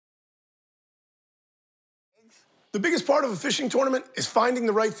The biggest part of a fishing tournament is finding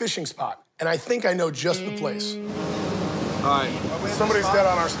the right fishing spot. And I think I know just the place. All right. Somebody's dead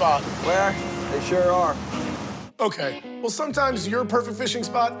on our spot. Where? They sure are. Okay, well, sometimes your perfect fishing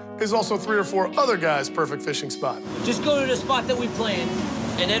spot is also 3 or 4 other guys' perfect fishing spot. Just go to the spot that we planned,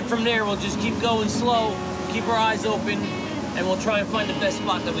 and then from there, we'll just keep going slow, keep our eyes open, and we'll try and find the best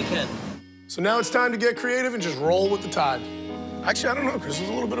spot that we can. So now it's time to get creative and just roll with the tide. Actually, I don't know, Chris, there's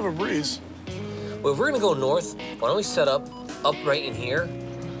a little bit of a breeze. Well, if we're gonna go north, why don't we set up right in here?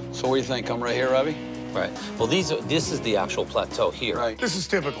 So what do you think? Come right here, Robbie? Right. Well, this is the actual plateau here. Right. This is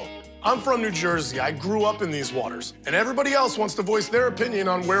typical. I'm from New Jersey. I grew up in these waters. And everybody else wants to voice their opinion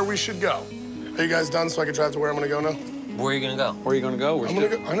on where we should go. Are you guys done so I can drive to where I'm gonna go now? Where are you gonna go? Where are you gonna go? I'm gonna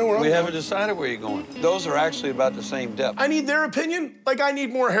go. I know where I'm We going. haven't decided where you're going. Those are actually about the same depth. I need their opinion like I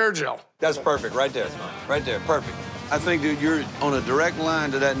need more hair gel. That's perfect, right there. Right there, perfect. I think, dude, you're on a direct line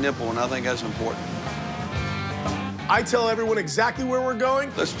to that nipple, and I think that's important. I tell everyone exactly where we're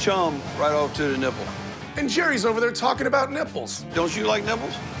going, Let's chum right off to the nipple. and Jerry's over there talking about nipples. Don't you like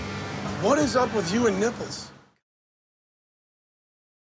nipples? What is up with you and nipples?